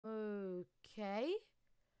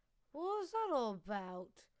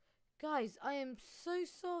about? Guys, I am so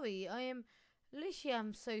sorry. I'm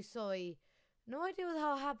so sorry. No idea what the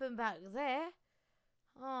hell happened back there.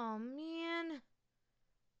 Oh, man.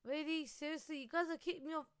 Really? Seriously? You guys are kicking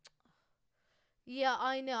me off. Yeah,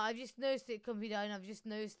 I know. I've just noticed it, computer. And I've just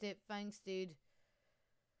noticed it. Thanks, dude.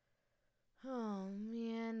 Oh,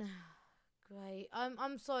 man. Great.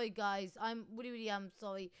 I'm sorry, guys. I'm really am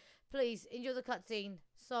sorry. Please, enjoy the cutscene.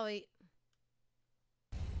 Sorry.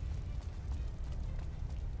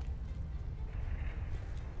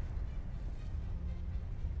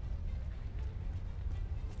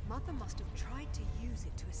 Mother must have tried to use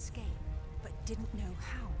it to escape, but didn't know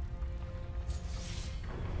how.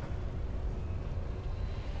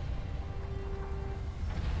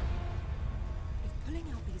 If pulling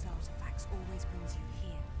out these artifacts always brings you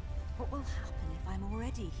here, what will happen if I'm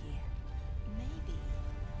already here? Maybe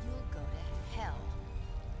you'll go to hell.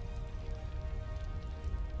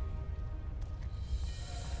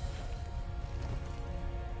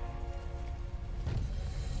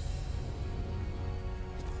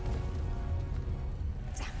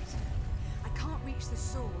 The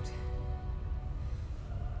sword.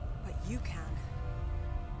 But you can.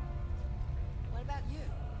 What about you?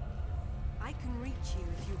 I can reach you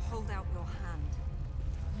if you hold out your hand.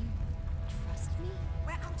 You trust me?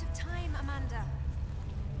 We're out of time, Amanda.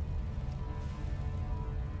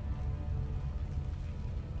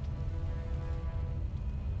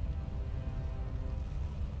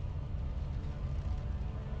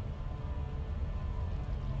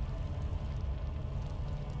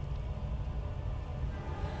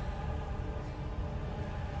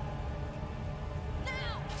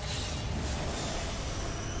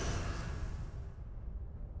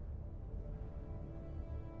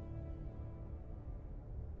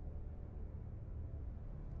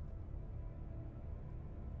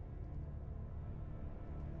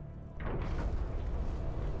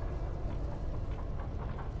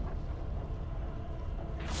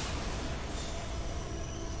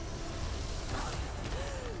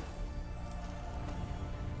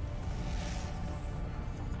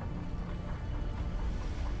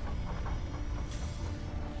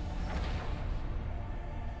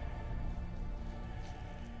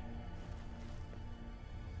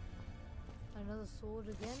 Another sword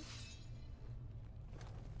again.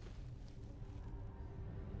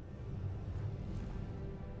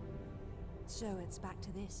 So it's back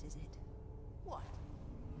to this, is it? What?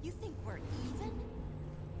 You think we're even?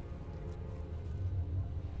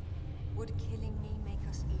 Would killing me make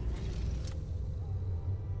us even?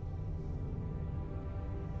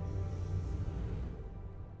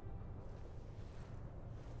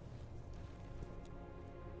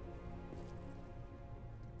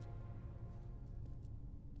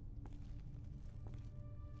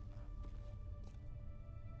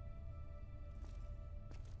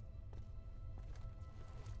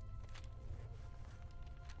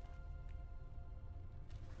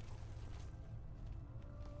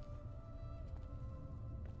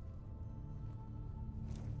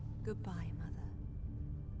 Goodbye, Mother.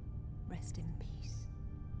 Rest in peace.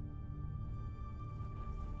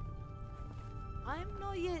 I'm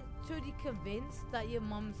not yet totally convinced that your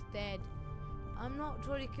mom's dead. I'm not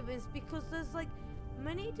totally convinced because there's like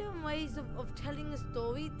many different ways of telling a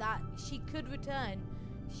story that she could return.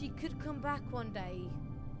 She could come back one day.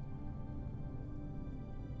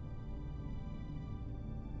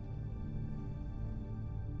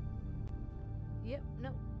 Yep,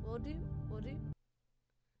 no, will do.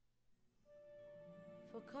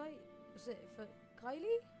 For was it for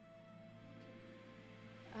Kylie?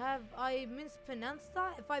 Have I mispronounced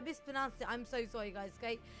that? If I mispronounced it, I'm so sorry, guys.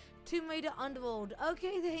 Okay, Tomb Raider Underworld.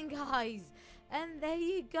 Okay then, guys, and there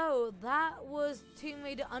you go. That was Tomb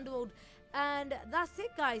Raider Underworld, and that's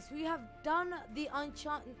it, guys. We have done the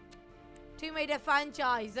Tomb Raider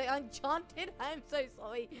franchise. The Uncharted. I'm so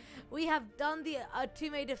sorry. We have done the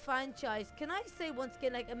Tomb Raider franchise. Can I say once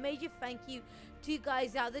again, like, a major thank you to you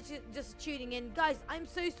guys out there just tuning in. Guys, I'm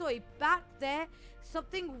so sorry. Back there,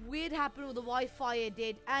 something weird happened with the Wi-Fi it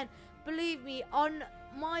did. And believe me, on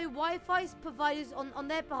my Wi-Fi's providers, on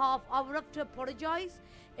their behalf, I would have to apologize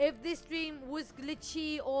if this stream was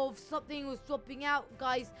glitchy or if something was dropping out.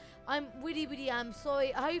 Guys, I'm really am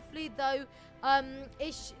sorry. Hopefully though,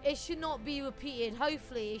 it should not be repeated.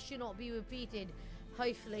 Hopefully it should not be repeated.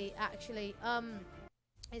 Hopefully, actually.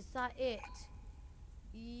 Is that it?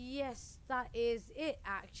 Yes, that is it,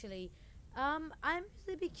 actually. I'm just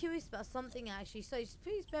a bit curious about something, actually. So just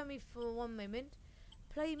please bear me for one moment.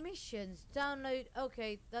 Play missions, download.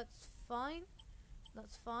 Okay, that's fine.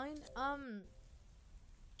 That's fine.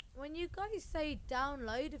 When you guys say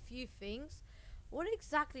download a few things, What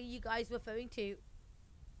exactly you guys referring to?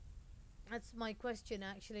 That's my question,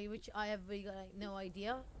 actually, which I have really got like, no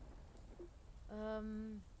idea.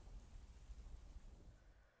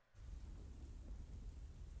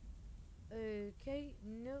 Okay,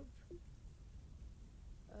 nope.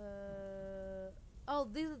 Oh,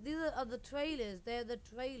 these are the trailers. They're the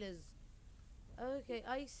trailers. Okay,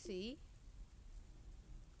 I see.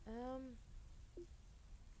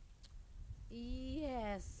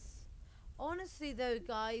 Yes. Honestly, though,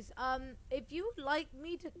 guys, if you would like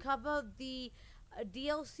me to cover the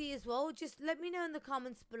DLC as well, just let me know in the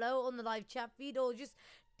comments below on the live chat feed, or just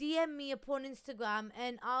DM me upon Instagram,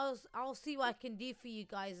 and I'll see what I can do for you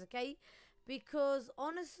guys. Okay? Because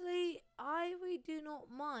honestly, I really do not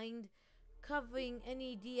mind covering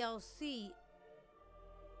any DLC.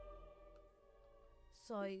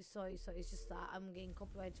 Sorry. It's just that I'm getting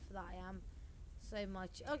copyrighted for that. I am so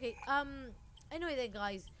much. Okay. Anyway, then,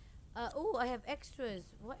 guys. Oh, I have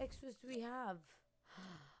extras. What extras do we have?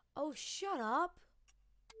 Oh, shut up.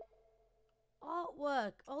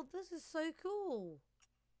 Artwork. Oh, this is so cool.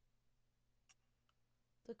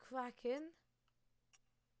 The Kraken.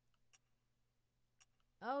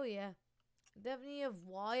 Oh, yeah. Definitely of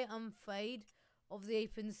why I'm afraid of the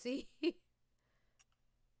open sea.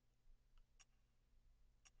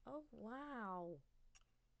 Oh, wow.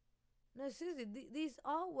 No, seriously, these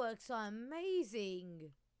artworks are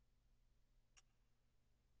amazing.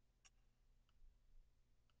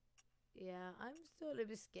 Yeah, I'm still a little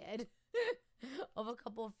bit scared of a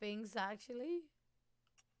couple of things, actually.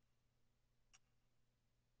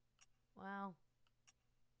 Wow.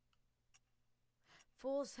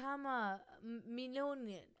 Force Hammer.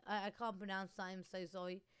 Milonian. I can't pronounce that, I'm so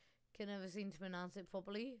sorry. Can never seem to pronounce it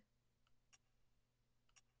properly.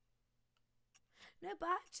 No, but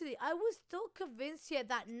actually, I was still convinced here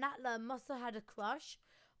that Natla must have had a crush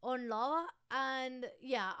on Lara. And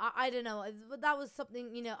yeah, I don't know. But that was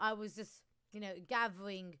something, you know, I was just, you know,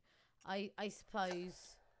 gathering, I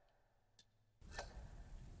suppose.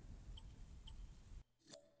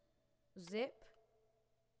 Zip.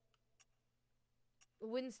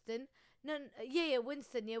 Winston. No, yeah,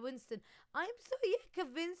 Winston. Yeah, Winston. I'm so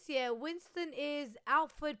convinced. Yeah, Winston is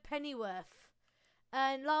Alfred Pennyworth.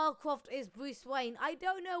 And Lara Croft is Bruce Wayne. I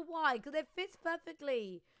don't know why, because it fits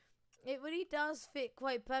perfectly. It really does fit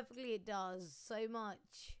quite perfectly. It does so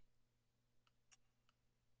much.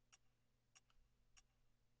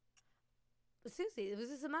 But seriously, was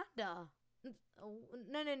this Amanda? No.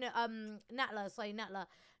 Natla. Sorry, Natla.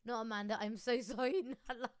 Not Amanda. I'm so sorry,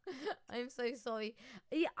 Natla. I'm so sorry.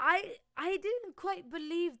 Yeah, I didn't quite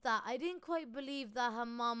believe that. I didn't quite believe that her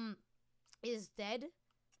mum is dead.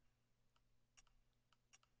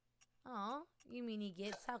 Oh, you meanie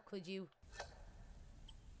gits. How could you?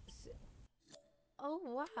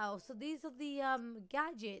 Oh, wow. So these are the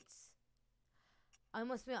gadgets. I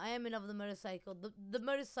must admit, I am in love with the motorcycle. The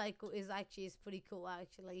motorcycle is pretty cool,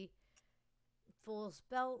 actually. Thor's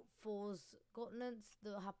belt, Thor's gauntlets,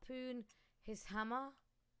 the harpoon, his hammer.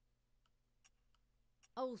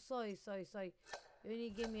 Oh, sorry. You only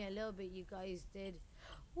gave me a little bit, you guys did.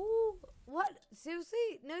 Ooh, what?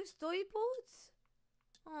 Seriously? No storyboards?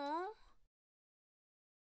 Aww.